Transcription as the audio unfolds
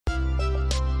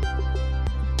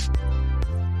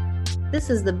This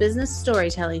is the Business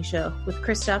Storytelling Show with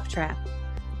Christoph Trapp.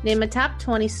 Name a top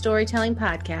 20 storytelling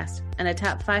podcast and a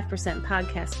top 5%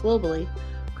 podcast globally.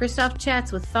 Christoph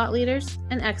chats with thought leaders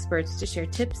and experts to share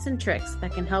tips and tricks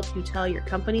that can help you tell your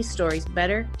company's stories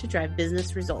better to drive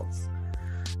business results.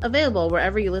 Available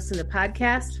wherever you listen to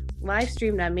podcasts, live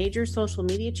streamed on major social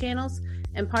media channels,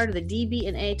 and part of the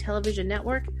DB&A television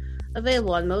network.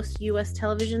 Available on most U.S.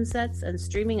 television sets and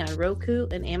streaming on Roku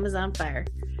and Amazon Fire.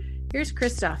 Here's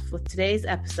Christoph with today's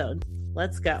episode.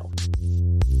 Let's go.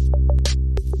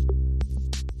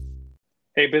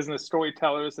 Hey, business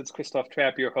storytellers. It's Christoph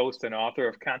Trapp, your host and author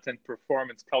of Content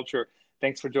Performance Culture.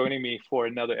 Thanks for joining me for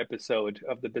another episode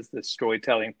of the Business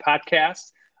Storytelling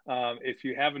Podcast. If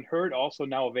you haven't heard, also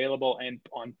now available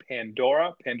on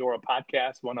Pandora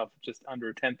Podcast, one of just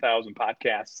under 10,000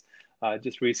 podcasts,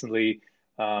 just recently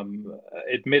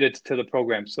admitted to the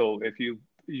program. So if you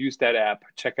use that app,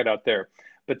 check it out there.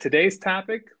 But today's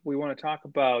topic, we want to talk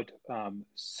about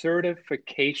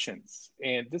certifications.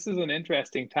 And this is an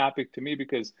interesting topic to me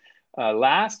because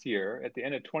last year, at the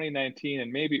end of 2019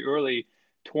 and maybe early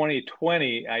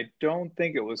 2020, I don't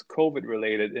think it was COVID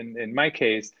related in my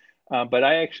case, but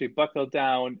I actually buckled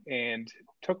down and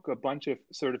took a bunch of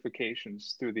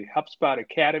certifications through the HubSpot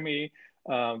Academy.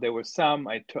 There were some,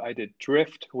 I did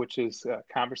Drift, which is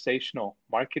conversational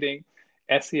marketing,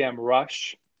 SEM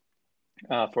Rush,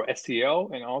 for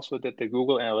SEO, and also did the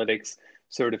Google Analytics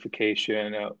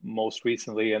certification most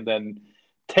recently. And then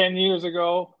 10 years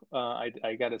ago,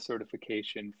 I got a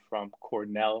certification from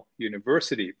Cornell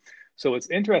University. So what's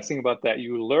interesting about that,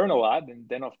 you learn a lot, and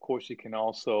then of course you can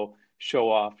also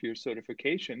show off your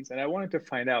certifications. And I wanted to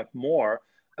find out more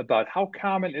about how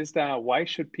common is that, why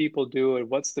should people do it,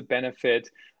 what's the benefit,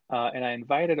 and I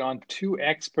invited on two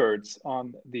experts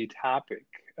on the topic.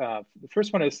 The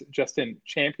first one is Justin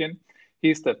Champion.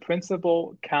 He's the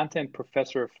principal content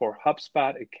professor for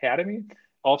HubSpot Academy,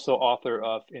 also author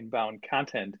of Inbound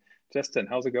Content. Justin,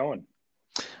 how's it going?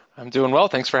 I'm doing well.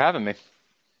 Thanks for having me.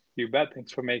 You bet.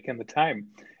 Thanks for making the time.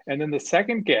 And then the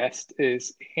second guest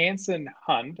is Hansen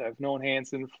Hunt. I've known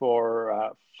Hansen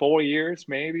for 4 years,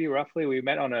 maybe, roughly. We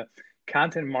met on a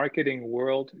Content Marketing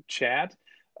World chat,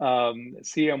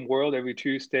 CM World, every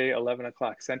Tuesday, 11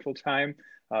 o'clock Central Time.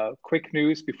 Quick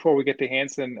news before we get to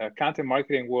Hansen, Content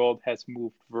Marketing World has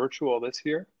moved virtual this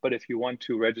year, but if you want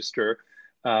to register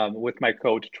with my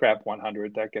code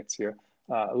TRAP100, that gets you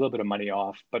a little bit of money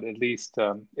off, but at least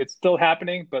it's still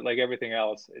happening, but like everything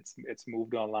else, it's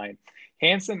moved online.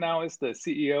 Hansen now is the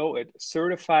CEO at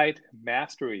Certified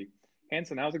Mastery.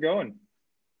 Hansen, how's it going?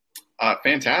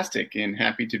 Fantastic, and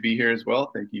happy to be here as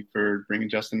well. Thank you for bringing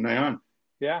Justin and I on.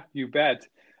 Yeah, you bet.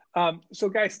 So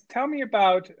guys, tell me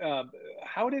about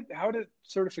how did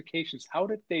certifications, how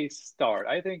did they start?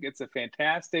 I think it's a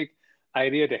fantastic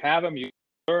idea to have them. You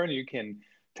learn, you can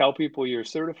tell people you're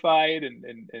certified and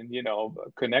you know,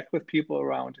 connect with people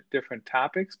around different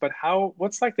topics, but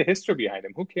what's like the history behind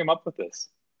them? Who came up with this?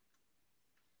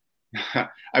 I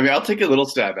mean, I'll take a little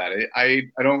stab at it. I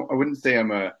wouldn't say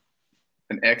I'm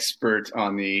an expert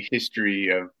on the history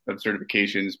of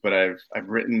certifications, but I've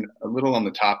written a little on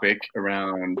the topic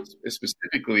around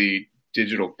specifically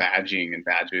digital badging and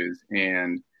badges.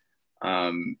 And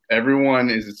everyone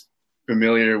is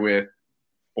familiar with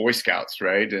Boy Scouts,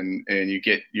 right? And you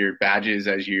get your badges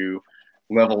as you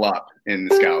level up in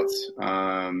the Scouts.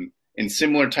 In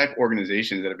similar type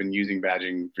organizations that have been using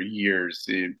badging for years,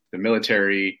 the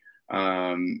military,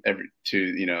 the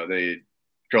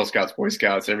Girl Scouts, Boy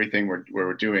Scouts, everything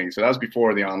we're doing. So that was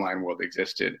before the online world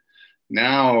existed.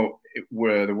 Now,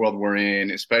 the world we're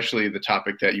in, especially the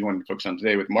topic that you wanted to focus on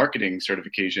today with marketing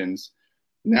certifications,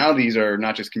 now these are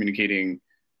not just communicating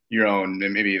your own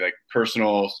and maybe like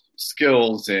personal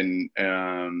skills and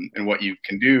what you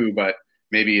can do, but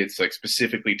maybe it's like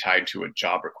specifically tied to a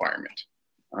job requirement.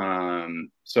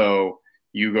 So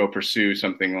you go pursue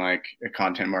something like a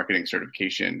content marketing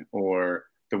certification or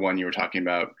the one you were talking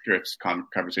about, Drift's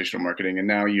conversational marketing, and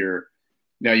now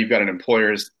you've got an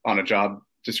employer on a job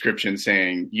description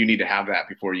saying you need to have that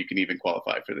before you can even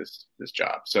qualify for this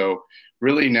job. So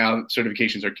really now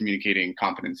certifications are communicating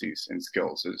competencies and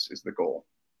skills is the goal.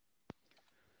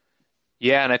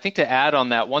 Yeah, and I think to add on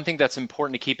that, one thing that's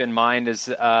important to keep in mind is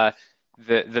the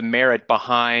merit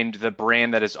behind the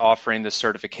brand that is offering the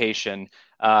certification.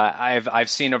 I've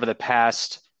seen over the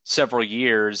past several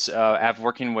years, I've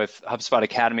working with HubSpot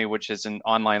Academy, which is an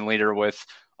online leader with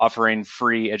offering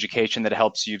free education that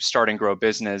helps you start and grow a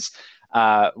business.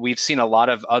 We've seen a lot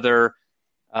of other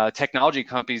technology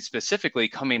companies specifically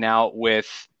coming out with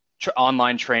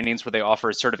online trainings where they offer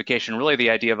a certification. Really, the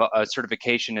idea of a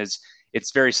certification is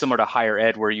it's very similar to higher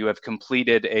ed, where you have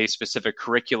completed a specific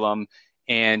curriculum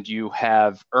and you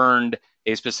have earned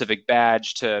a specific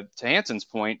badge, to Hansen's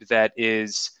point, that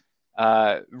is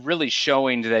really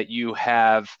showing that you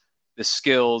have the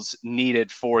skills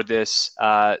needed for this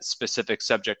specific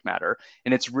subject matter.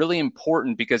 And it's really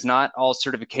important because not all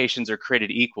certifications are created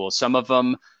equal. Some of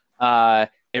them,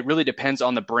 it really depends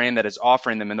on the brand that is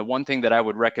offering them. And the one thing that I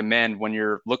would recommend when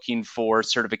you're looking for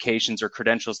certifications or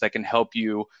credentials that can help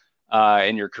you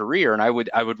in your career, and I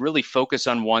would really focus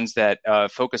on ones that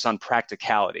focus on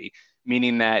practicality,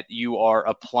 meaning that you are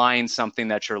applying something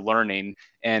that you're learning.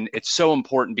 And it's so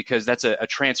important because that's a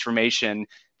transformation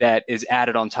that is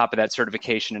added on top of that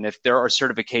certification. And if there are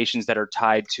certifications that are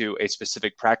tied to a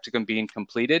specific practicum being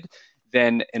completed,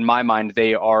 then in my mind,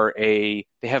 they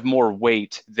have more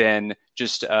weight than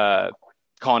just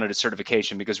calling it a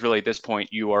certification, because really at this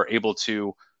point, you are able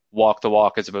to walk the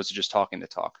walk as opposed to just talking the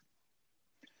talk.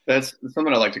 That's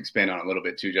something I'd like to expand on a little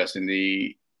bit too, Justin.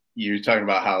 You're talking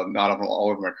about how not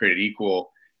all of them are created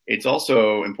equal. It's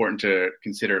also important to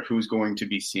consider who's going to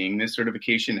be seeing this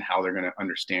certification, how they're going to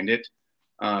understand it.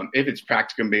 If it's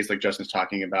practicum based, like Justin's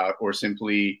talking about, or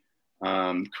simply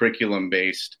curriculum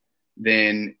based,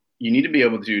 then you need to be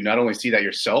able to not only see that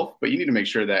yourself, but you need to make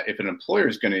sure that if an employer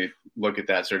is going to look at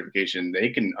that certification, they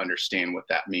can understand what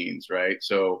that means, right?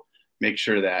 So make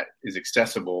sure that is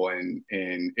accessible. And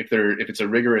if it's a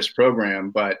rigorous program,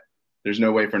 but there's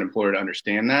no way for an employer to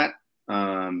understand that,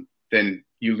 then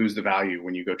you lose the value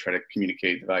when you go try to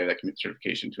communicate the value of that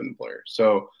certification to an employer.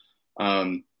 So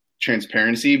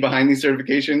transparency behind these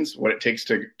certifications, what it takes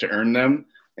to earn them,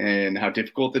 and how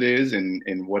difficult it is,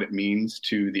 and what it means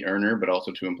to the earner, but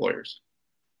also to employers.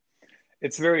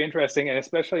 It's very interesting, and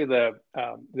especially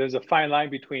there's a fine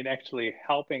line between actually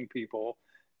helping people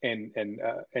and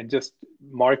just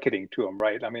marketing to them,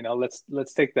 right? I mean,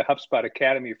 let's take the HubSpot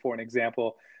Academy for an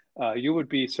example. You would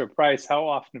be surprised how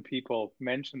often people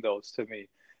mention those to me.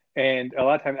 And a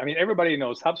lot of times, I mean, everybody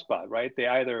knows HubSpot, right? They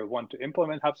either want to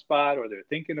implement HubSpot, or they're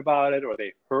thinking about it, or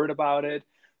they heard about it.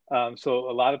 So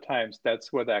a lot of times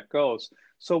that's where that goes.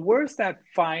 So where's that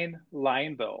fine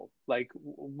line though? Like,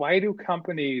 why do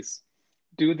companies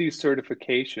do these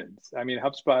certifications? I mean,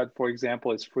 HubSpot, for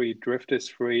example, is free. Drift is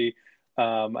free.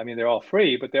 I mean, they're all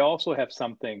free, but they also have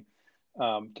something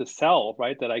to sell,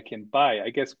 right? That I can buy.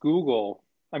 I guess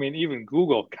even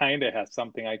Google kind of has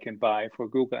something I can buy for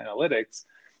Google Analytics.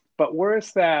 But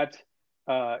where's that,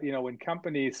 when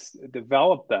companies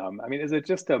develop them? I mean, is it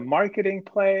just a marketing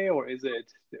play, or is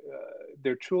it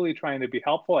they're truly trying to be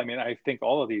helpful? I mean, I think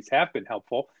all of these have been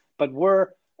helpful, but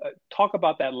talk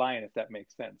about that line, if that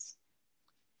makes sense.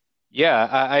 Yeah,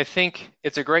 I think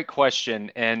it's a great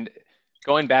question. And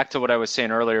going back to what I was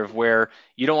saying earlier, of where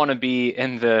you don't want to be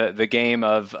in the game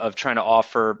of trying to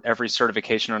offer every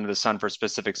certification under the sun for a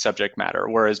specific subject matter.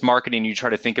 Whereas marketing, you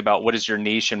try to think about what is your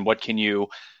niche and what can you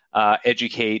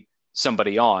educate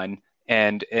somebody on,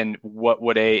 and what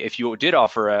would if you did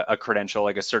offer a credential,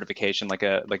 like a certification, like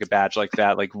a badge like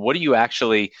that, like what are you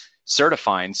actually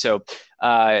certifying? So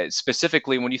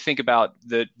specifically, when you think about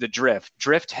the Drift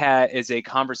is a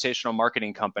conversational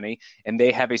marketing company, and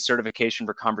they have a certification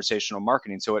for conversational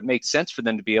marketing. So it makes sense for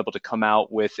them to be able to come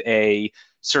out with a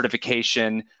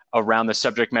certification around the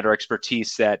subject matter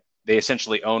expertise that they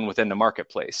essentially own within the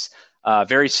marketplace.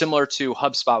 Very similar to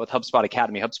HubSpot with HubSpot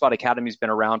Academy. HubSpot Academy has been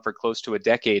around for close to a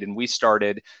decade, and we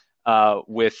started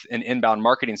with an inbound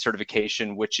marketing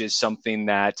certification, which is something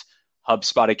that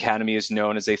HubSpot Academy is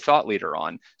known as a thought leader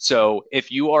on. So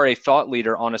if you are a thought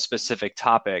leader on a specific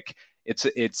topic, it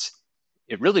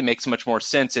really makes much more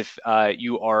sense if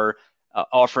you are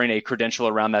offering a credential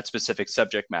around that specific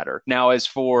subject matter. Now, as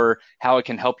for how it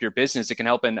can help your business, it can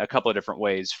help in a couple of different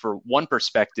ways. For one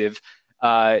perspective,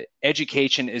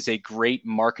 education is a great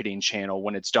marketing channel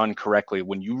when it's done correctly.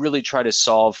 When you really try to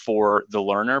solve for the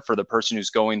learner, for the person who's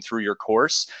going through your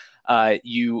course,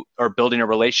 you are building a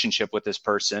relationship with this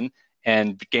person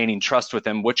and gaining trust with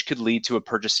them, which could lead to a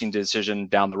purchasing decision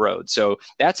down the road. So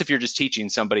that's if you're just teaching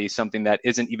somebody something that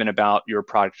isn't even about your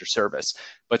product or service.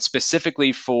 But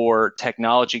specifically for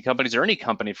technology companies, or any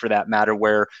company for that matter,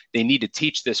 where they need to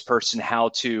teach this person how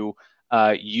to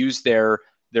use their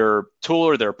tool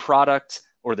or their product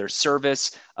or their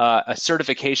service, a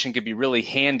certification could be really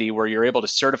handy, where you're able to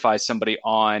certify somebody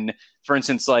on, for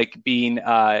instance, like being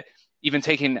even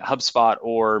taking HubSpot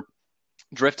or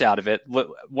Drift out of it.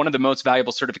 One of the most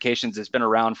valuable certifications that's been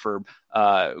around for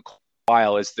quite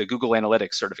file is the Google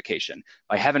Analytics certification.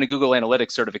 By having a Google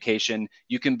Analytics certification,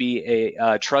 you can be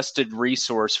a trusted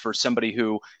resource for somebody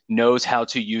who knows how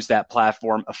to use that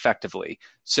platform effectively.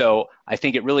 So I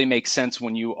think it really makes sense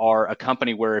when you are a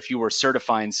company where if you are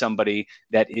certifying somebody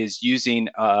that is using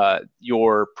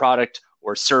your product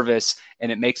or service,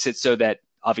 and it makes it so that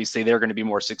obviously they're going to be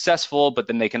more successful, but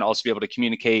then they can also be able to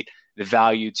communicate the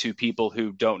value to people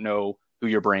who don't know who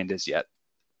your brand is yet.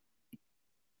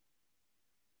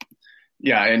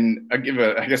 Yeah, and I'll give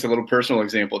I guess a little personal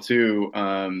example too.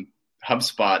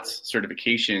 HubSpot's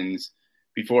certifications,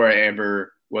 before I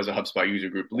ever was a HubSpot user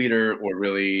group leader or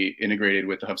really integrated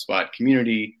with the HubSpot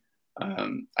community,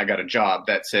 I got a job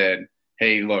that said,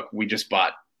 hey, look, we just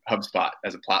bought HubSpot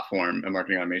as a platform, a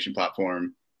marketing automation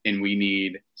platform, and we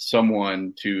need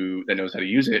someone that knows how to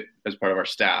use it as part of our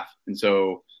staff. And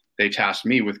so they tasked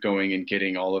me with going and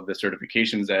getting all of the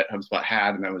certifications that HubSpot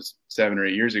had, and that was 7 or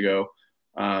 8 years ago.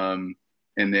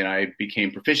 And then I became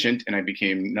proficient, and I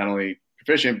became not only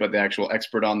proficient, but the actual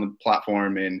expert on the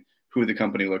platform and who the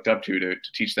company looked up to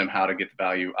teach them how to get the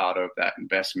value out of that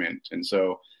investment. And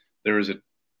so there was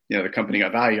the company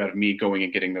got value out of me going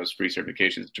and getting those free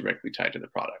certifications directly tied to the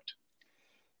product.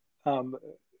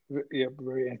 Yeah,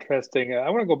 very interesting. I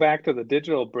want to go back to the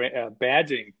digital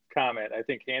badging comment. I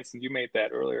think, Hansen, you made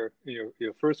that earlier,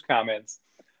 your first comments.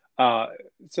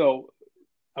 So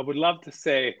I would love to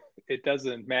say it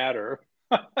doesn't matter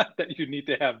that you need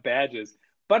to have badges,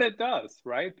 but it does,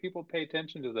 right? People pay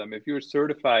attention to them. If you're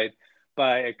certified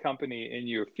by a company in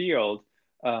your field,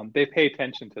 they pay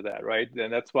attention to that, right?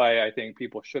 And that's why I think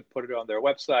people should put it on their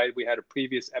website. We had a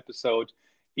previous episode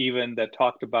even that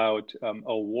talked about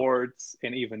awards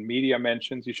and even media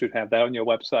mentions. You should have that on your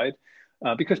website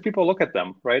because people look at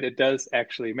them, right? It does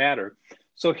actually matter.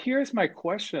 So here's my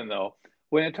question, though.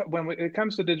 When it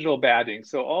comes to digital badging,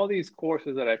 so all these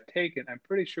courses that I've taken, I'm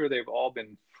pretty sure they've all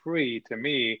been free to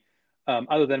me,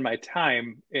 other than my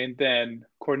time. And then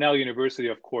Cornell University,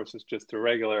 of course, is just a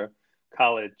regular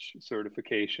college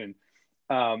certification.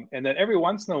 And then every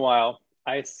once in a while,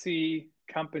 I see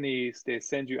companies, they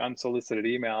send you unsolicited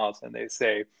emails and they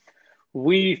say,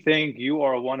 we think you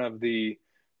are one of the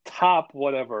top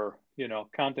whatever,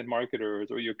 content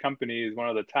marketers, or your company is one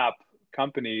of the top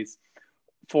companies.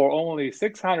 For only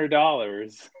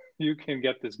 $600, you can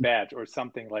get this badge or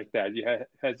something like that.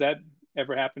 Has that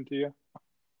ever happened to you?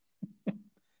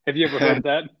 Have you ever heard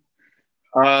that?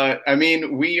 I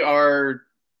mean, we are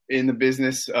in the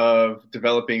business of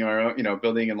developing our own,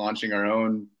 building and launching our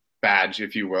own badge,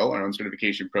 if you will, our own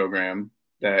certification program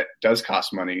that does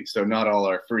cost money. So not all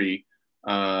are free.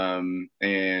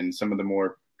 And some of the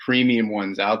more premium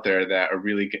ones out there that are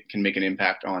really can make an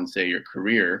impact on, say, your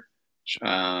career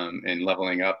and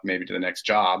leveling up maybe to the next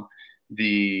job,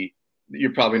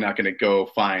 you're probably not going to go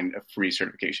find a free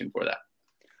certification for that.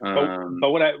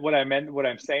 But what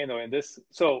I'm saying though, in this,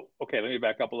 so, okay, let me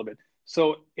back up a little bit.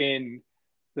 So in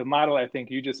the model I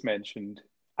think you just mentioned,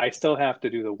 I still have to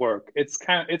do the work.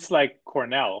 It's like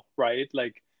Cornell, right?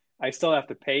 Like I still have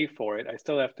to pay for it. I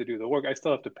still have to do the work. I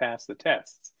still have to pass the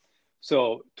tests.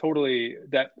 So totally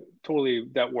that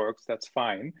works. That's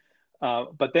fine.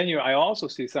 But then I also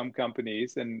see some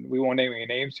companies, and we won't name any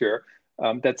names here,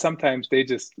 that sometimes they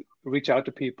just reach out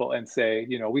to people and say,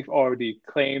 we've already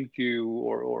claimed you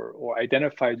or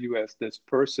identified you as this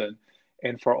person,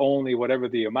 and for only whatever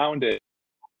the amount is,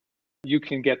 you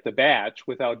can get the badge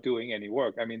without doing any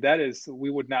work. I mean, we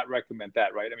would not recommend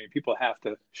that, right? I mean, people have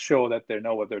to show that they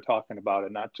know what they're talking about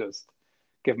and not just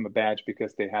give them a badge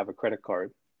because they have a credit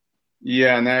card.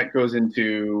 Yeah, and that goes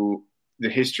into the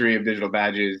history of digital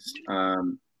badges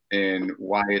and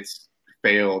why it's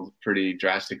failed pretty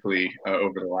drastically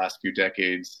over the last few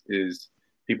decades is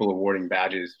people awarding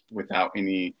badges without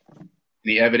any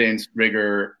evidence,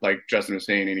 rigor, like Justin was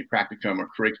saying, any practicum or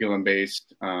curriculum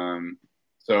based.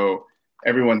 So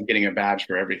everyone's getting a badge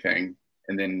for everything,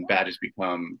 and then badges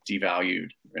become devalued,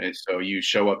 right? So you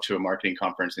show up to a marketing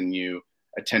conference and you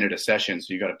attended a session,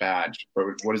 so you got a badge. But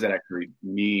what does that actually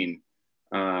mean?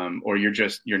 Or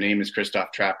your name is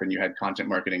Christoph Trapp and you had content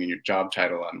marketing in your job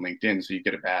title on LinkedIn, so you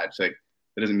get a badge. Like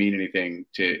that doesn't mean anything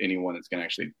to anyone that's going to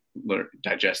actually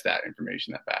digest that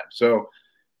information, that badge. So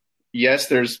yes,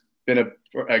 there's been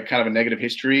a kind of a negative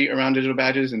history around digital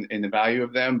badges and the value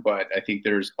of them, but I think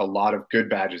there's a lot of good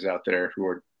badges out there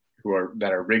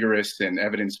that are rigorous and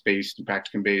evidence based and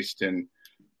practicum based, and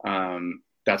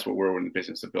that's what we're in the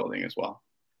business of building as well.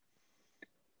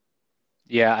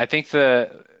 Yeah, I think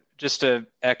just to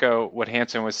echo what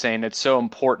Hansen was saying, it's so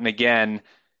important again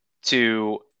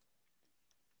to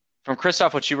from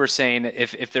Christoph, what you were saying,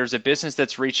 if there's a business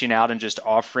that's reaching out and just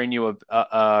offering you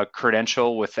a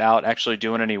credential without actually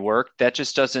doing any work, that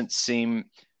just doesn't seem,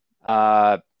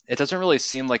 it doesn't really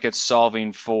seem like it's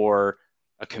solving for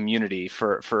a community,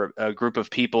 for a group of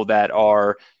people that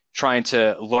are trying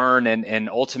to learn and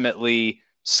ultimately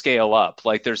scale up.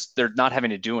 Like they're not having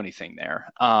to do anything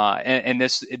there. And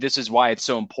this is why it's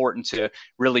so important to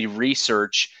really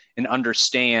research and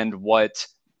understand what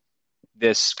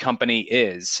this company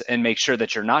is and make sure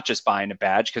that you're not just buying a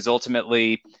badge, because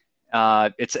ultimately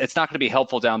it's not going to be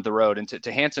helpful down the road. And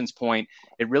to Hansen's point,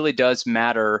 it really does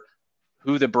matter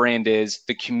who the brand is,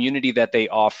 the community that they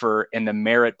offer, and the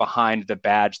merit behind the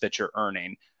badge that you're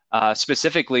earning.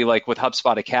 Specifically, like with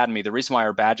HubSpot Academy, the reason why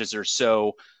our badges are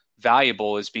so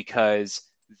valuable is because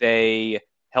they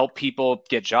help people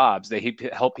get jobs. They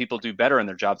help people do better in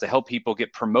their jobs. They help people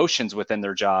get promotions within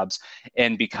their jobs.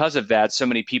 And because of that, so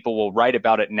many people will write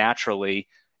about it naturally,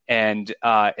 and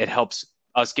it helps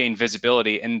us gain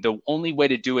visibility. And the only way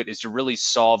to do it is to really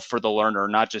solve for the learner,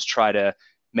 not just try to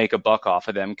make a buck off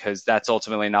of them, because that's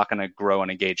ultimately not going to grow an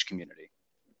engaged community.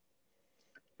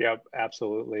 Yeah,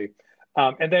 absolutely.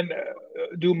 And then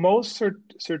do most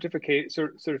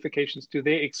certifications, do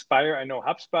they expire? I know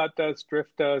HubSpot does,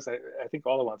 Drift does. I think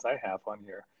all the ones I have on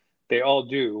here, they all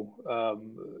do.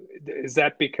 Is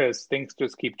that because things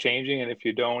just keep changing? And if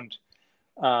you don't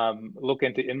look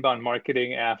into inbound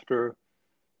marketing after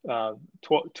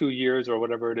 2 years or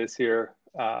whatever it is here,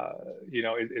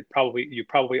 you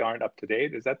probably aren't up to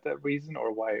date. Is that the reason,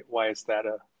 or why is that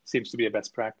seems to be a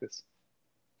best practice?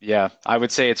 Yeah, I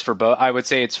would say it's for both. I would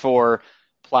say it's for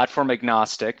platform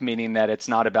agnostic, meaning that it's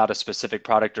not about a specific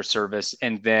product or service,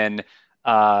 and then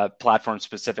platform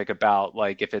specific about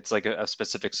like if it's like a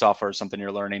specific software or something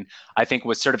you're learning. I think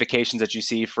with certifications that you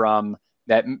see from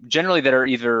that generally that are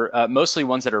either mostly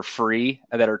ones that are free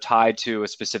that are tied to a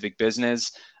specific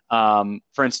business.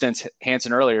 For instance,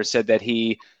 Hansen earlier said that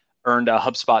he earned a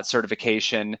HubSpot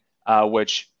certification,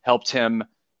 which helped him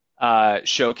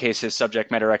showcase his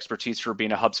subject matter expertise for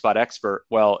being a HubSpot expert.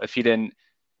 Well, if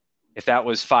that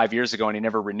was 5 years ago and he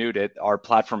never renewed it, our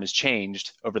platform has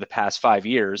changed over the past 5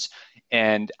 years,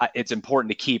 and it's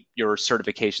important to keep your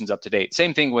certifications up to date.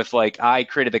 Same thing with like I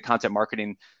created the content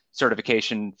marketing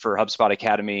certification for HubSpot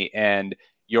Academy, and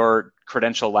your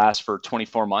credential lasts for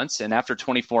 24 months. And after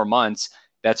 24 months,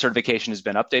 that certification has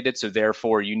been updated. So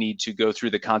therefore, you need to go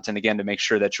through the content again to make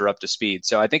sure that you're up to speed.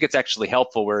 So I think it's actually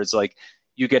helpful, whereas like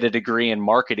you get a degree in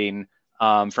marketing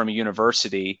from a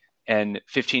university, and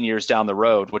 15 years down the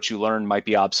road, what you learn might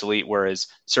be obsolete, whereas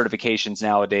certifications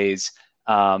nowadays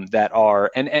that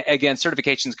are, and again,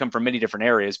 certifications come from many different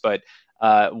areas, but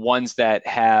ones that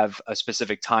have a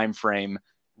specific time frame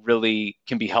really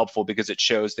can be helpful because it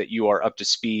shows that you are up to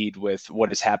speed with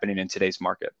what is happening in today's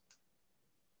market.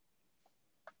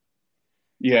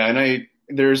 Yeah, and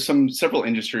there's several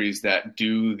industries that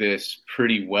do this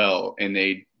pretty well, and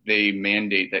they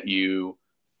mandate that you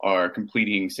are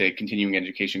completing, say, continuing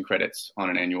education credits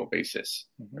on an annual basis,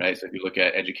 right? So if you look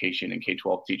at education and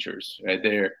K-12 teachers, right,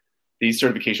 these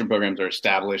certification programs are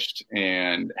established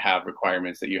and have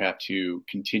requirements that you have to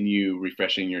continue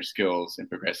refreshing your skills and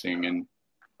progressing. And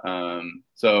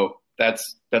so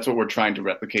that's what we're trying to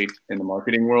replicate in the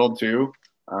marketing world too.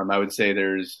 I would say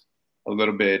there's a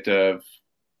little bit of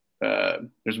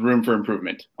there's room for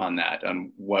improvement on that,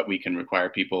 on what we can require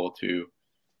people to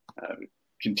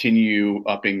continue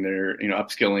upping their,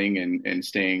 upskilling and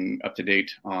staying up to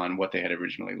date on what they had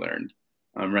originally learned.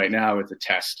 Right now it's a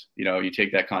test. You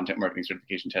take that content marketing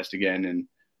certification test again,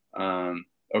 and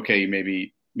okay, you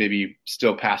maybe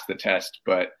still pass the test,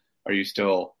 but are you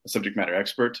still a subject matter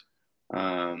expert?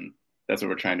 That's what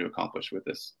we're trying to accomplish with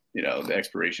this, the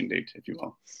expiration date, if you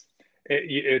will.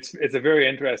 It's a very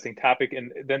interesting topic,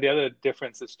 and then the other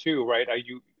difference is too, right?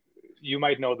 You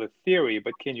might know the theory,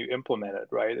 but can you implement it,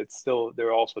 right? There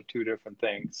are also two different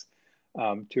things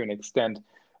to an extent.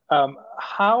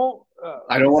 How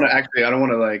I don't want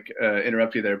to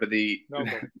interrupt you there, but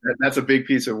that's a big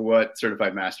piece of what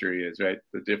certified mastery is, right?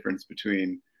 The difference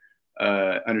between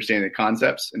understanding the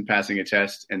concepts and passing a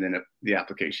test, and then the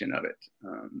application of it.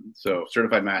 So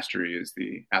certified mastery is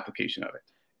the application of it.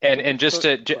 And just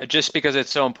because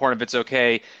it's so important, if it's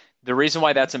okay, the reason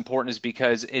why that's important is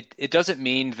because it doesn't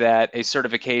mean that a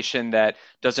certification that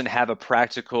doesn't have a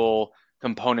practical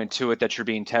component to it that you're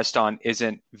being tested on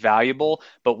isn't valuable.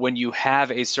 But when you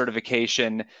have a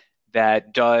certification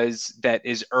that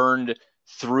is earned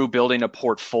through building a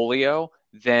portfolio,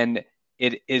 then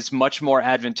it is much more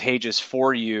advantageous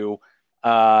for you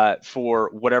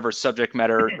for whatever subject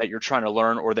matter that you're trying to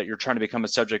learn or that you're trying to become a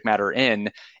subject matter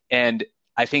in. And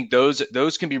I think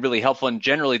those can be really helpful. And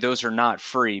generally, those are not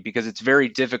free because it's very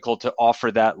difficult to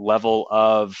offer that level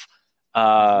of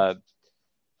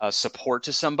support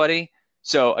to somebody.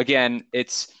 So again,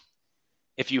 it's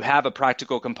if you have a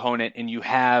practical component and you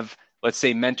have, let's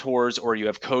say, mentors or you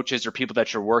have coaches or people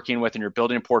that you're working with and you're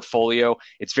building a portfolio,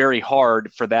 it's very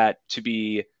hard for that to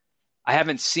be. I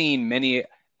haven't seen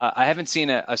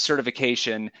a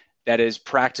certification that is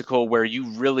practical where you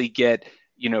really get,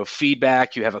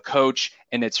 feedback, you have a coach,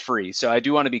 and it's free. So I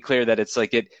do want to be clear that it's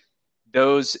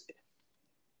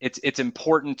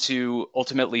important to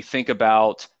ultimately think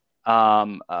about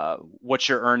what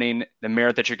you're earning, the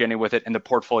merit that you're getting with it, and the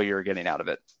portfolio you're getting out of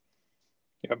it.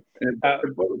 Yep.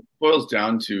 It boils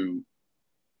down to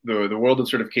the world of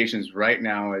certifications right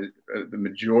now. The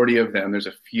majority of them, there's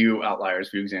a few outliers,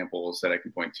 few examples that I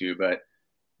can point to, but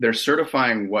they're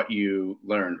certifying what you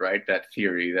learned, right? That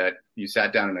theory that you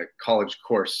sat down in a college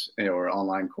course or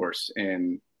online course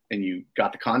and you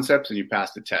got the concepts and you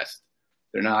passed the test.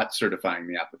 They're not certifying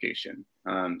the application.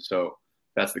 So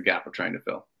that's the gap we're trying to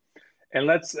fill. And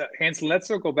Hansen, let's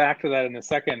circle back to that in a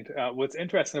second. What's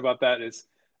interesting about that is,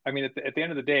 at the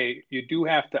end of the day, you do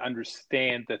have to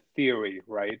understand the theory,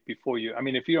 right?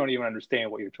 If you don't even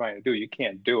understand what you're trying to do, you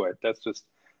can't do it. That's just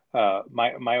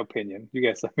my opinion. You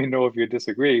guys let me know if you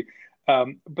disagree.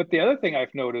 But the other thing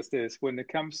I've noticed is when it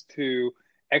comes to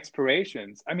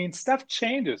expirations, stuff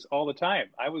changes all the time.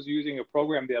 I was using a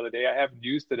program the other day. I haven't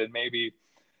used it in maybe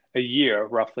a year,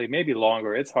 roughly, maybe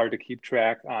longer. It's hard to keep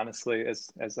track, honestly,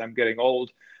 as I'm getting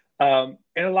old. And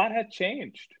a lot had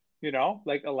changed,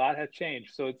 a lot had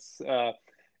changed. So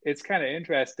it's kind of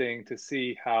interesting to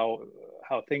see how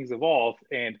things evolve.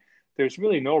 And there's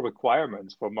really no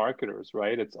requirements for marketers,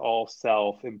 right? It's all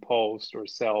self-imposed or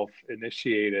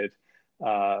self-initiated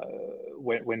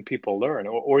when people learn.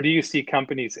 Or do you see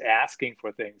companies asking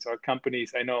for things? Or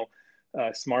companies, I know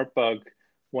SmartBug,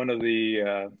 one of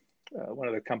the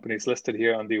companies listed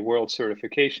here on the World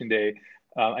Certification Day,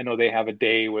 I know they have a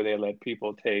day where they let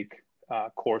people take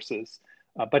courses.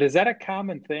 But is that a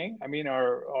common thing?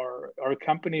 Are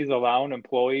companies allowing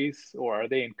employees, or are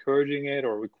they encouraging it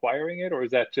or requiring it? Or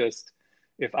is that just,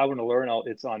 if I want to learn,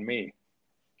 it's on me?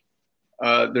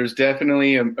 There's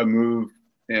definitely a move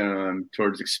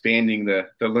towards expanding the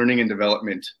learning and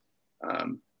development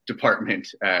department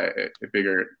at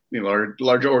bigger,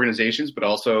 larger organizations, but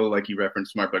also, like you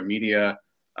referenced, SmartBug Media,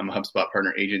 a HubSpot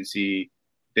partner agency.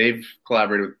 They've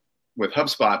collaborated with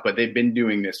HubSpot, but they've been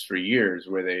doing this for years,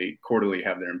 where they quarterly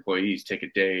have their employees take a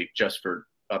day just for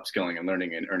upskilling and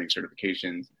learning and earning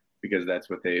certifications, because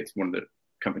it's one of the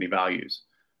company values.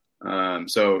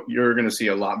 So you're going to see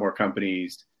a lot more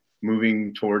companies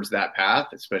moving towards that path,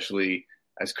 especially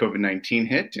as COVID-19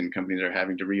 hit and companies are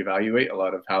having to reevaluate a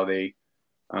lot of how they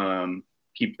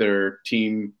keep their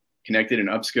team connected and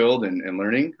upskilled and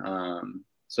learning.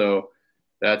 So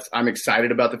I'm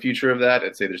excited about the future of that.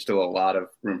 I'd say there's still a lot of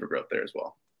room for growth there as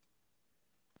well.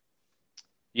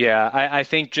 Yeah, I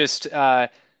think just I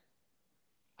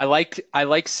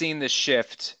like seeing this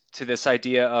shift to this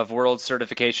idea of World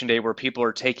Certification Day, where people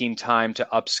are taking time to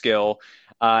upskill,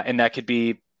 and that could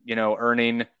be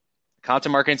earning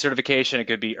content marketing certification. It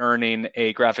could be earning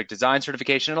a graphic design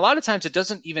certification. And a lot of times it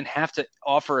doesn't even have to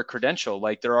offer a credential.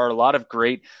 Like, there are a lot of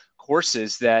great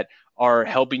courses that are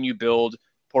helping you build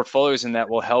portfolios and that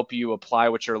will help you apply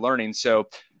what you're learning. So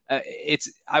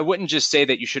I wouldn't just say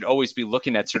that you should always be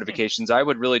looking at certifications. I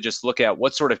would really just look at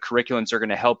what sort of curriculums are going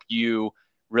to help you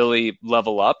really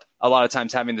level up. A lot of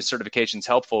times having the certification is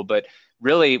helpful, but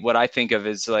really what I think of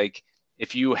is, like,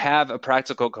 if you have a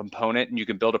practical component and you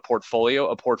can build a portfolio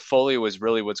is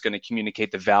really what's going to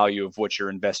communicate the value of what you're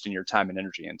investing your time and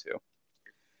energy into.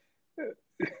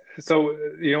 So,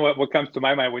 what comes to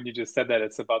my mind when you just said that,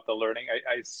 it's about the learning.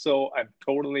 I'm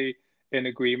totally in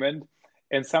agreement.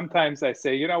 And sometimes I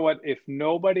say, if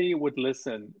nobody would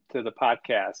listen to the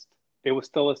podcast, it was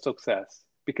still a success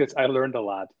because I learned a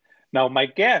lot. Now, my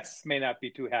guests may not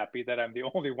be too happy that I'm the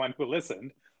only one who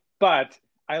listened, but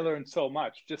I learned so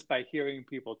much just by hearing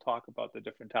people talk about the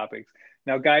different topics.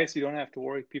 Now, guys, you don't have to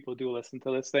worry. People do listen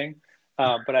to this thing.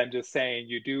 But I'm just saying,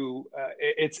 you do.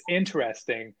 It's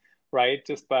interesting, right?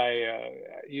 Just by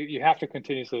you have to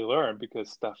continuously learn because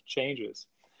stuff changes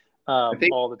all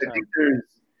the time. I think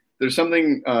there's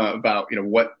something about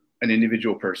what an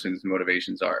individual person's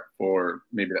motivations are for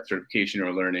maybe that certification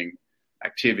or learning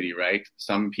activity, right?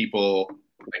 Some people,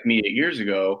 like me 8 years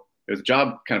ago, there's a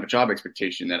job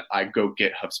expectation that I go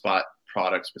get HubSpot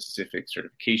product specific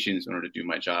certifications in order to do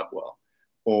my job well.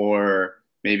 Or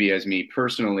maybe as me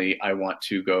personally, I want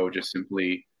to go just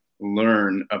simply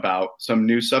learn about some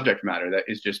new subject matter that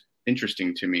is just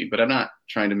interesting to me, but I'm not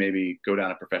trying to maybe go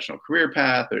down a professional career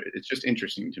path, or it's just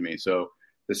interesting to me. So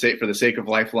for the sake of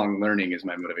lifelong learning is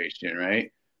my motivation,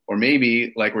 right? Or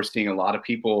maybe like we're seeing a lot of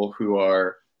people who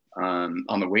are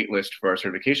on the wait list for our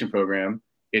certification program,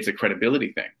 it's a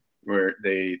credibility thing where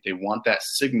they want that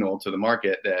signal to the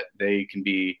market that they can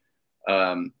be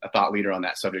a thought leader on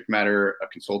that subject matter, a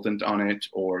consultant on it,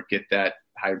 or get that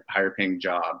higher paying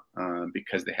job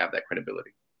because they have that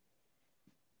credibility.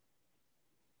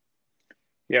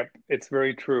 Yep, it's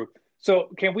very true. So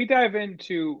can we dive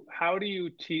into how do you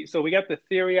teach? So we got the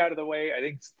theory out of the way. I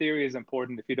think theory is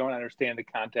important. If you don't understand the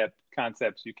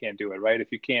concepts, you can't do it, right? If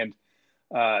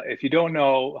you don't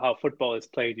know how football is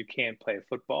played, you can't play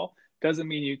football. Doesn't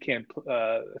mean you can't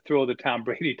throw the Tom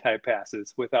Brady type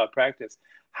passes without practice.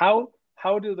 How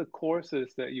do the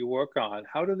courses that you work on,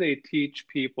 how do they teach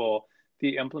people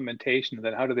the implementation, and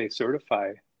then how do they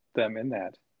certify them in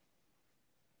that?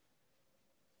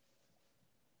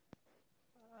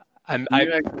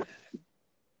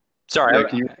 Sorry,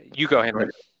 you go ahead.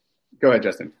 Go ahead,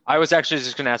 Justin. I was actually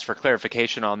just going to ask for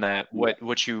clarification on that.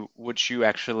 Would you mind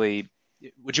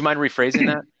rephrasing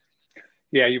that?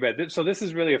 Yeah, you bet. So this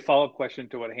is really a follow-up question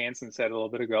to what Hansen said a little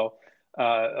bit ago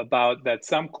about that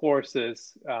some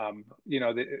courses,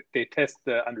 they test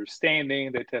the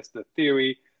understanding, they test the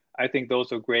theory. I think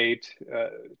those are great.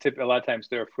 A lot of times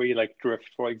they're free, like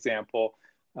Drift, for example.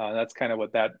 That's kind of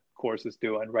what that course is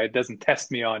doing, right? It doesn't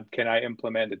test me on, can I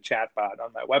implement a chatbot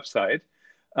on my website?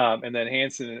 And then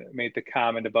Hansen made the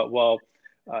comment about,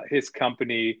 his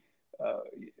company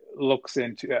looks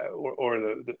into,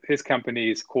 his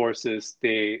company's courses,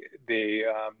 they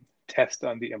test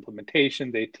on the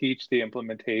implementation, they teach the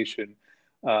implementation.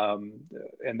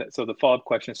 So the follow-up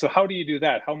question, so how do you do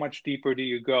that? How much deeper do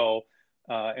you go?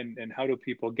 And how do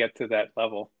people get to that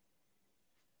level?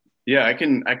 Yeah, I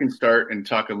can start and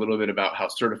talk a little bit about how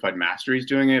Certified Mastery is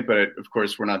doing it, but of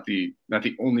course we're not the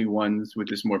only ones with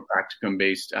this more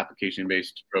practicum-based,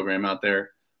 application-based program out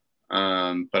there.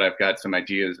 But I've got some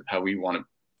ideas of how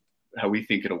we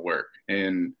think it'll work,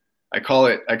 and I call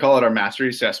it our mastery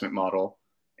assessment model.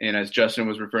 And as Justin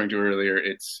was referring to earlier,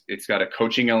 it's got a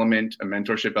coaching element, a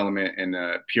mentorship element, and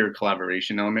a peer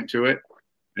collaboration element to it.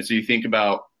 And so you think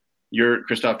about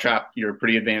Christoph Trapp, you're a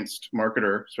pretty advanced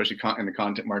marketer, especially in the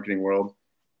content marketing world.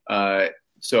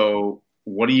 So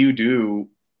what do you do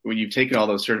when you've taken all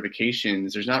those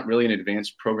certifications? There's not really an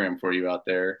advanced program for you out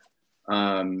there.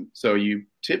 So you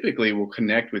typically will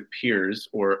connect with peers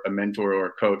or a mentor or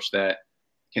a coach that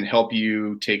can help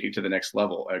you take it to the next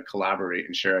level and collaborate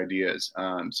and share ideas.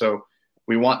 So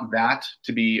we want that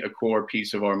to be a core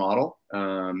piece of our model.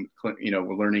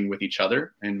 We're learning with each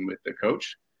other and with the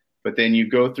coach. But then you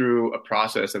go through a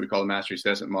process that we call the mastery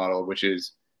assessment model, which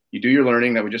is you do your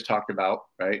learning that we just talked about,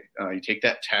 right? You take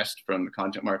that test from the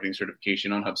content marketing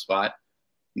certification on HubSpot.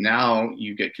 Now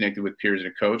you get connected with peers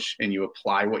and a coach, and you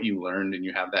apply what you learned, and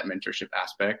you have that mentorship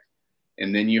aspect.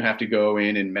 And then you have to go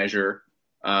in and measure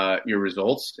your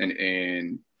results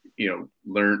and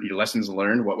learn your lessons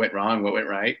learned, what went wrong, what went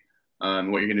right,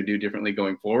 what you're going to do differently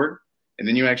going forward. And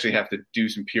then you actually have to do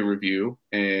some peer review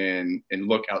and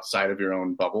look outside of your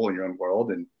own bubble and your own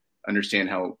world and understand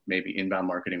how maybe inbound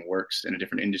marketing works in a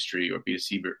different industry or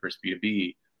B2C versus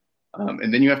B2B.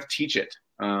 And then you have to teach it.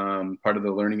 Part of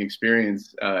the learning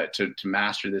experience to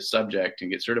master this subject and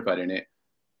get certified in it,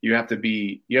 you have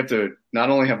to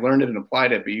not only have learned it and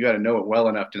applied it, but you got to know it well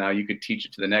enough to now you could teach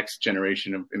it to the next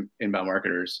generation of inbound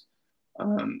marketers.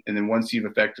 And then once you've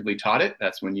effectively taught it,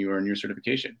 that's when you earn your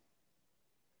certification.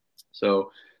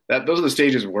 So those are the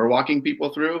stages we're walking people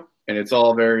through, and it's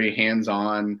all very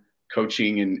hands-on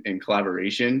coaching and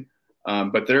collaboration.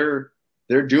 But they're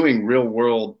doing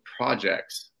real-world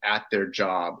projects at their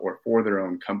job or for their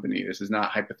own company. This is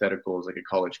not hypotheticals like a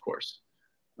college course.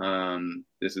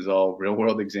 This is all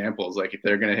real-world examples. Like if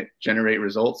they're going to generate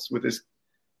results with this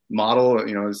model,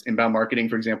 as inbound marketing,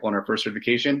 for example, on our first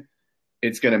certification,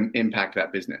 it's going to impact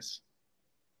that business.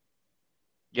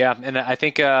 Yeah, and I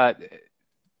think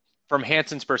from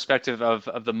Hansen's perspective of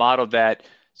the model that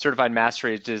Certified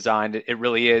Mastery is designed, it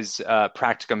really is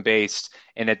practicum based,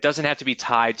 and it doesn't have to be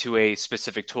tied to a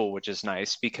specific tool, which is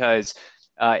nice because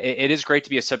it is great to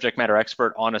be a subject matter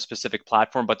expert on a specific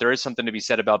platform, but there is something to be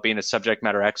said about being a subject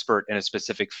matter expert in a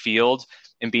specific field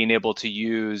and being able to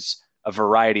use a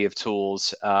variety of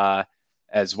tools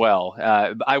as well.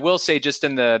 I will say just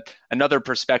another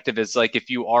perspective is like if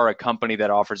you are a company that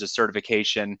offers a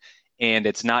certification and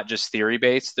it's not just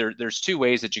theory-based, there's two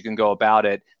ways that you can go about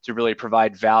it to really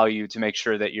provide value to make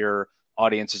sure that you're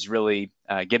audience is really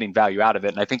getting value out of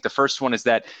it. And I think the first one is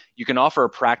that you can offer a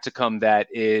practicum that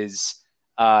is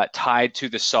tied to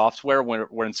the software.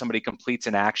 When somebody completes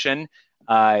an action,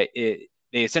 they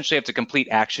essentially have to complete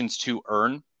actions to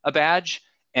earn a badge.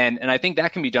 And I think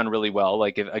that can be done really well.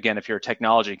 Like if you're a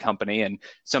technology company and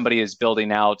somebody is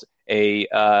building out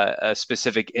a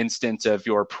specific instance of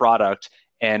your product,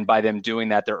 and by them doing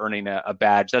that, they're earning a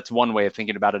badge. That's one way of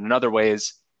thinking about it. Another way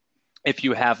is if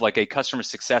you have like a customer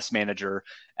success manager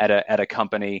at a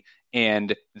company,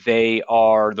 and they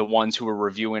are the ones who are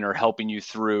reviewing or helping you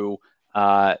through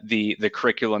the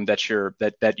curriculum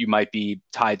that you might be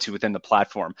tied to within the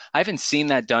platform. I haven't seen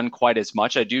that done quite as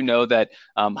much. I do know that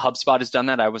HubSpot has done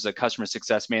that. I was a customer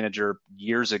success manager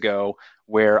years ago,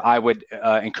 where I would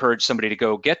encourage somebody to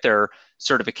go get their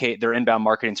inbound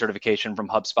marketing certification from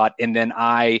HubSpot, and then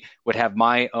I would have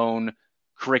my own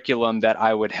curriculum that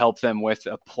I would help them with,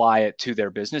 apply it to their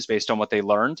business based on what they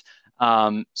learned.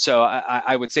 So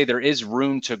I would say there is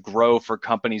room to grow for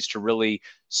companies to really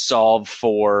solve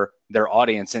for their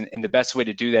audience. And the best way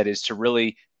to do that is to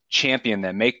really champion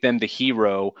them, make them the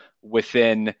hero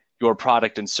within your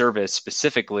product and service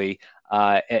specifically,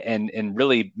 and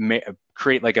really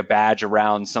create like a badge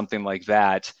around something like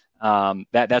that.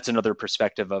 That's another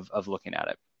perspective of looking at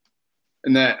it.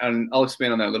 And I'll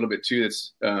expand on that a little bit too.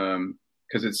 That's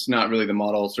because it's not really the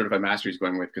model Certified Mastery is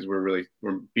going with, because we're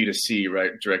B2C,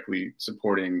 right? Directly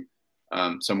supporting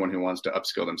someone who wants to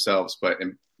upskill themselves. But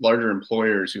in larger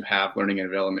employers who have learning and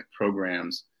development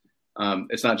programs,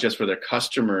 it's not just for their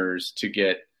customers to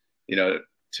get,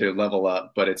 to level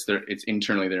up, but it's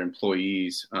internally their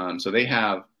employees. So they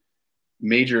have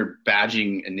major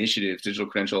badging initiatives, digital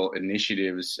credential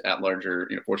initiatives at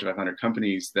larger, Fortune 500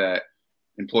 companies, that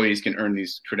employees can earn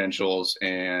these credentials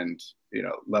and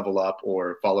level up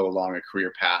or follow along a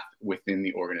career path within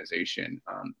the organization.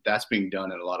 That's being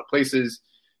done in a lot of places.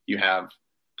 You have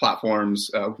platforms,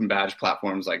 open badge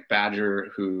platforms like Badger,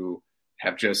 who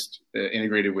have just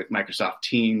integrated with Microsoft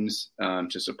Teams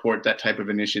to support that type of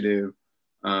initiative.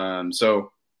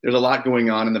 So there's a lot going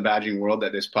on in the badging world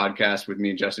that this podcast with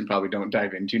me and Justin probably don't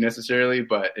dive into necessarily,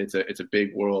 but it's a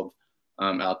big world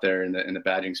out there in the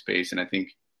badging space. And I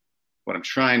think what I'm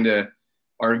trying to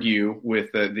argue with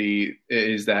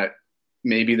is that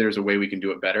maybe there's a way we can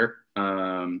do it better,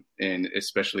 and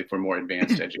especially for more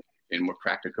advanced education, more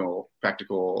practical,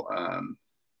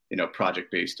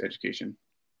 project-based education.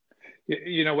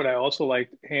 What I also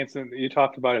liked, Hansen, you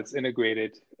talked about it's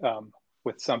integrated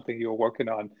with something you're working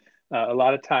on. A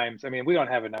lot of times, we don't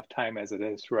have enough time as it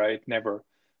is, right? Never.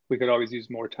 We could always use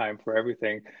more time for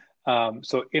everything.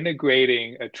 So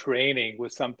integrating a training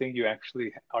with something you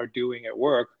actually are doing at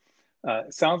work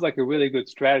sounds like a really good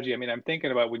strategy. I'm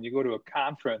thinking about when you go to a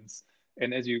conference,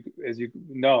 and as you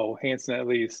know, Hansen at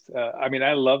least,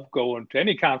 I love going to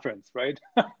any conference, right?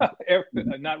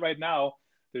 Not right now.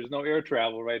 There's no air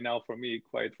travel right now for me,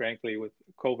 quite frankly, with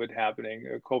COVID happening,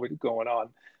 or COVID going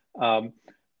on.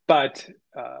 But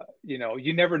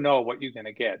you never know what you're going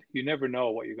to get. You never know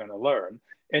what you're going to learn.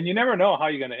 And you never know how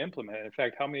you're going to implement it. In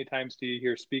fact, how many times do you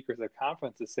hear speakers at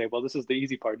conferences say, well, this is the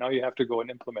easy part. Now you have to go and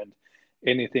implement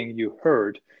anything you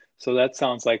heard. So that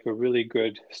sounds like a really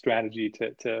good strategy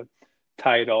to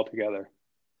tie it all together.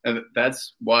 And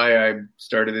that's why I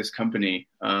started this company.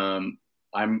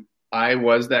 I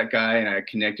was that guy, and I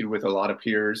connected with a lot of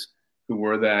peers who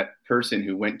were that person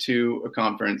who went to a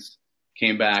conference,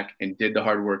 came back and did the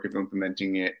hard work of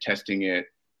implementing it, testing it,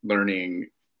 learning,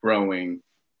 growing.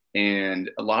 And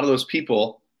a lot of those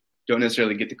people don't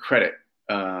necessarily get the credit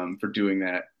for doing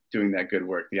that good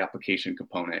work, the application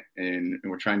component. And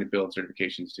we're trying to build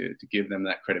certifications to give them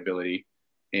that credibility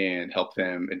and help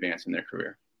them advance in their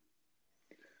career.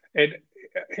 And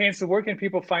Hansen, where can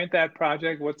people find that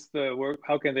project? What's the work?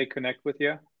 How can they connect with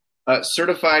you?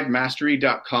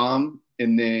 Certifiedmastery.com.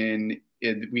 And then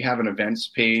we have an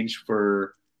events page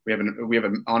we have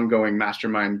an ongoing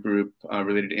mastermind group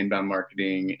related to inbound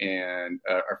marketing, and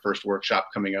our first workshop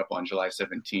coming up on July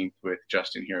 17th with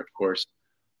Justin here, of course,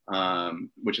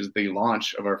 which is the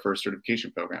launch of our first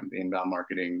certification program, the Inbound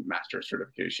Marketing Master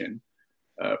Certification.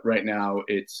 Right now,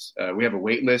 we have a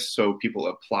wait list, so people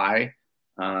apply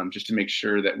just to make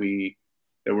sure that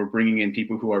we're bringing in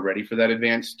people who are ready for that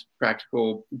advanced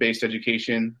practical-based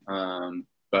education.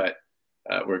 But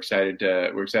we're excited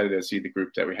to see the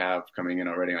group that we have coming in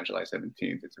already on July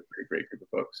 17th. It's a pretty great group of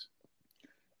folks.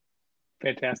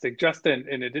 Fantastic. Justin,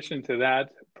 in addition to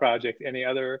that project, any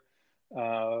other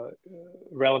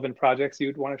relevant projects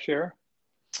you'd want to share?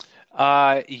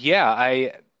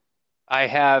 I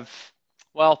have.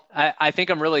 Well, I think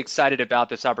I'm really excited about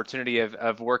this opportunity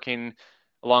of working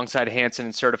alongside Hansen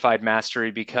and Certified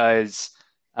Mastery because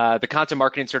the content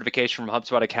marketing certification from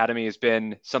HubSpot Academy has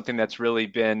been something that's really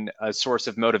been a source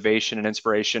of motivation and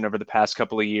inspiration over the past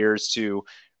couple of years to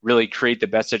really create the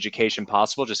best education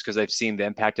possible, just because I've seen the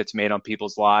impact it's made on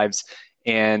people's lives.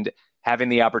 And having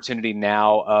the opportunity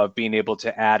now of being able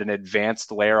to add an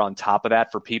advanced layer on top of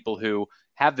that for people who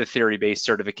have the theory-based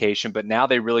certification, but now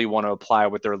they really want to apply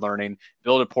what they're learning,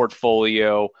 build a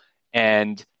portfolio,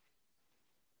 and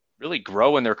really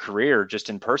grow in their career just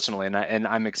in personally. And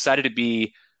I'm excited to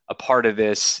be a part of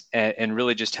this and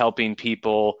really just helping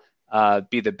people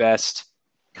be the best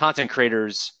content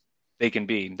creators they can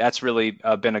be. That's really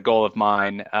been a goal of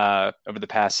mine over the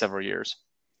past several years.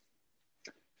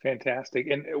 Fantastic.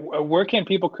 And where can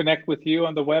people connect with you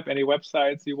on the web? Any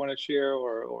websites you want to share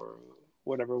or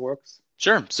whatever works?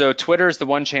 Sure. So Twitter is the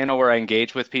one channel where I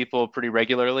engage with people pretty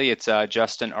regularly. It's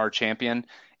Justin R. Champion.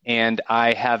 And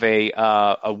I have a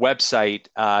website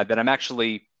that I'm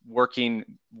actually working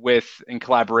with in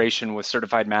collaboration with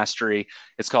Certified Mastery.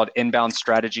 It's called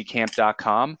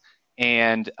inboundstrategycamp.com.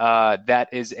 And that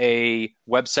is a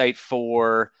website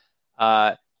for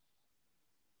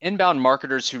inbound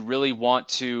marketers who really want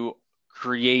to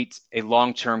create a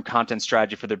long-term content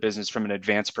strategy for their business from an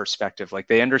advanced perspective. Like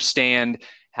they understand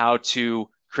how to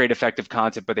create effective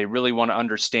content, but they really want to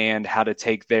understand how to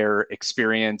take their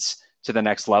experience to the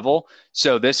next level.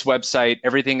 So this website,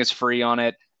 everything is free on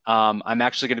it. I'm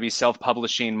actually going to be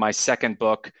self-publishing my second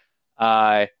book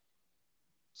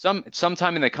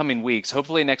sometime in the coming weeks.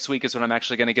 Hopefully next week is when I'm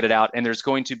actually going to get it out. And there's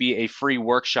going to be a free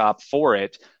workshop for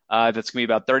it that's going to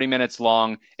be about 30 minutes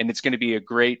long. And it's going to be a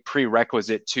great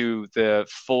prerequisite to the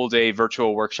full day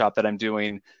virtual workshop that I'm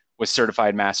doing with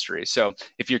Certified Mastery. So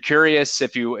if you're curious,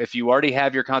 if you already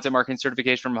have your content marketing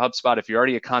certification from HubSpot, if you're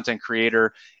already a content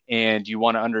creator and you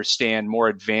want to understand more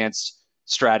advanced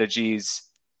strategies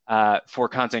for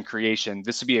content creation,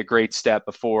 this would be a great step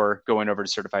before going over to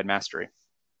Certified Mastery.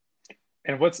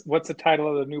 And what's the title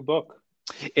of the new book?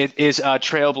 It is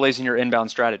Trailblazing Your Inbound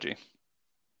Strategy.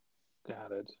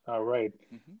 Got it. All right.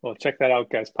 Mm-hmm. Well, check that out,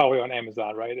 guys. Probably on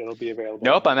Amazon, right? It'll be available.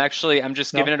 Nope. I'm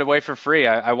just giving it away for free.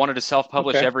 I wanted to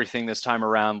self-publish everything this time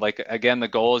around. Like, again, the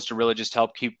goal is to really just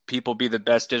help keep people be the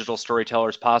best digital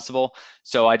storytellers possible.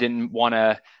 So I didn't want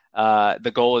to,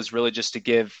 the goal is really just to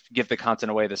give the content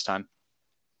away this time.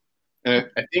 And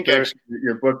I think actually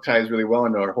your book ties really well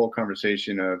into our whole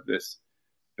conversation of this.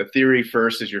 The theory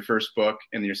first is your first book,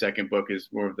 and your second book is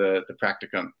more of the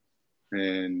practicum,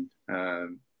 and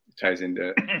ties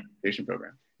into the education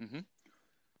program. Mm-hmm.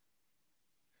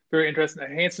 Very interesting.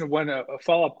 Hansen, a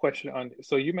follow-up question on,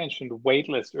 so you mentioned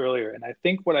waitlist earlier, and I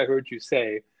think what I heard you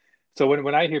say, so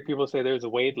when I hear people say there's a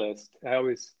waitlist, I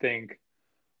always think,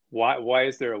 why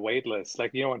is there a waitlist?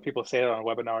 Like, you know, when people say it on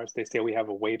webinars, they say we have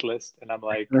a waitlist, and I'm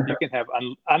like, you can have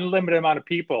unlimited amount of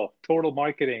people, total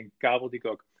marketing,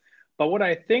 gobbledygook. But what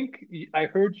I think I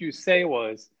heard you say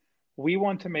was, we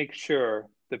want to make sure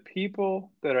the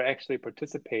people that are actually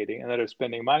participating and that are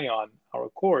spending money on our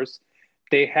course,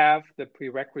 they have the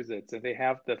prerequisites and they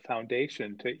have the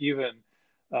foundation to even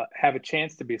have a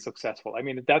chance to be successful. I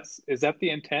mean, is that the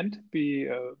intent?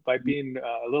 By being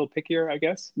a little pickier, I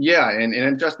guess? Yeah,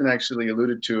 and Justin actually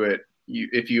alluded to it.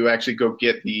 If you actually go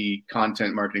get the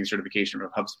content marketing certification from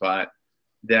HubSpot,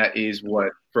 that is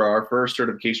what, for our first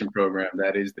certification program,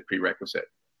 that is the prerequisite.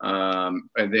 And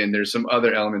then there's some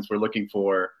other elements we're looking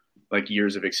for, like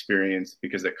years of experience,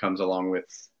 because that comes along with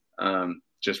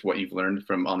just what you've learned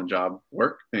from on-the-job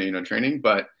work, training.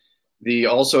 But the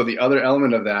other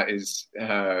element of that is,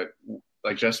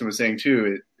 like Justin was saying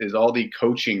too, is all the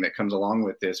coaching that comes along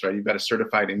with this, right? You've got a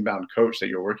certified inbound coach that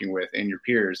you're working with and your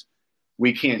peers.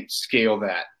 We can't scale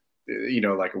that,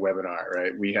 like a webinar,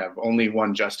 right? We have only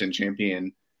one Justin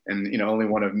champion and, only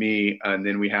one of me. And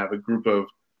then we have a group of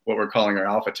what we're calling our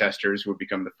alpha testers, who will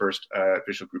become the first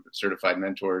official group of certified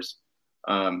mentors.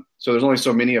 So there's only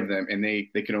so many of them, and they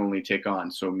can only take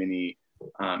on so many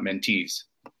mentees.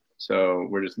 So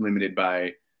we're just limited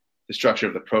by the structure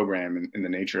of the program and the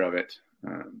nature of it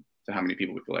to how many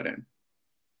people we can let in.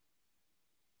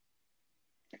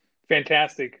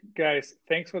 Fantastic. Guys,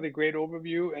 thanks for the great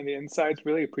overview and the insights.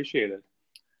 Really appreciate it.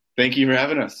 Thank you for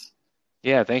having us.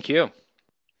 Yeah, thank you.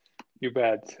 You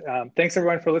bet. Thanks,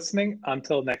 everyone, for listening.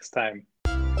 Until next time.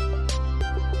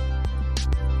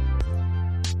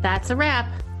 That's a wrap.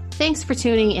 Thanks for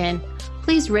tuning in.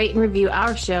 Please rate and review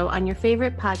our show on your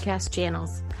favorite podcast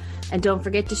channels. And don't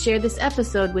forget to share this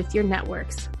episode with your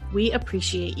networks. We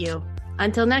appreciate you.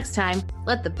 Until next time,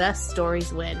 let the best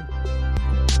stories win.